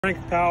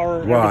Strength,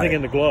 power, Right. everything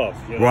in the glove.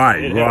 You know?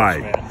 Right, It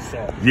right. helps,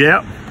 man. So.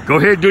 Yep. Go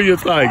ahead and do your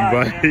thing, All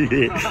buddy. right,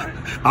 man. All right.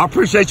 I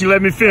appreciate you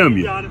letting me film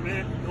You you. got it,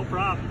 man. No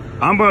problem.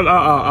 I'm gonna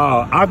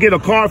I'll get a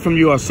card from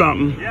you or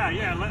something.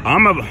 Yeah.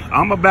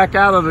 I'm a back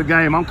out of the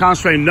game. I'm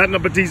concentrating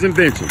nothing but these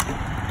inventions.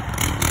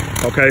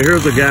 Okay,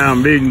 here's a guy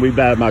I'm meeting. We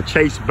by my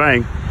Chase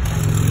Bank.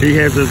 He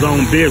has his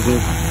own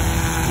business.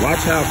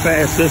 Watch how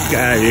fast this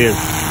guy is.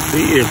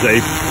 He is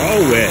a pro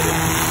at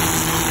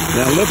it.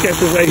 Now look at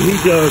the way he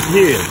does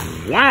his.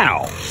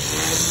 Wow.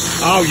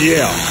 Oh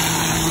yeah.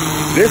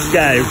 This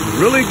guy is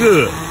really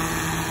good.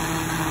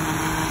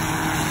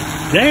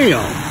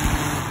 Damn.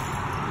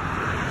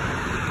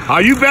 Oh,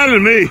 you better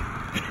than me.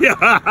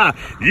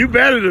 You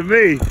better than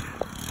me.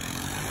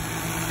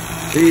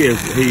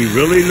 He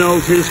really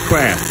knows his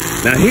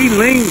craft. Now he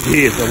leans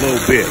his a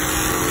little bit.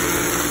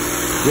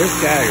 This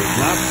guy is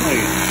not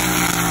playing.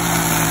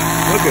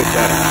 Look at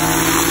that.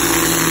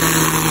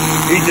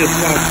 He just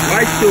walks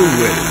right through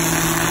with it.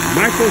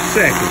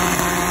 Microseconds.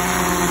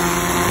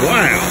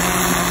 Wow.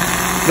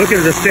 Look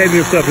at the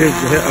steadiness of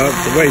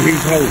the way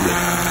he's holding it.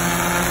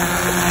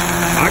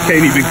 I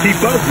can't even keep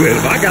up with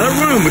him. I gotta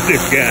run with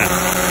this guy.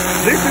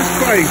 This is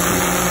crazy.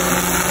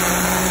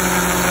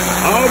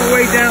 All the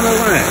way down the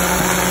line.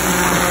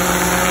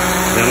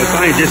 Now the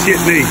thing just hit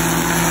me,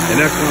 and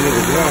that's one of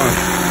the bars.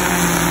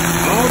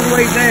 All the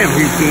way down,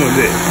 he's doing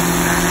this.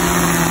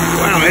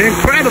 Wow,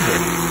 incredible.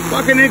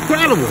 Fucking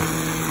incredible.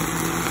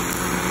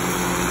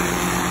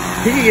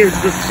 He is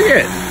the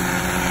shit.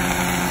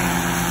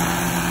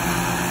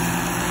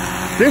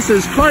 This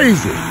is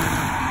crazy.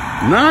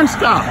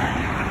 Non-stop.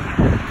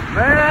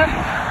 Man,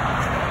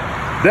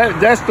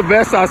 that's the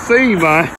best I've seen, man.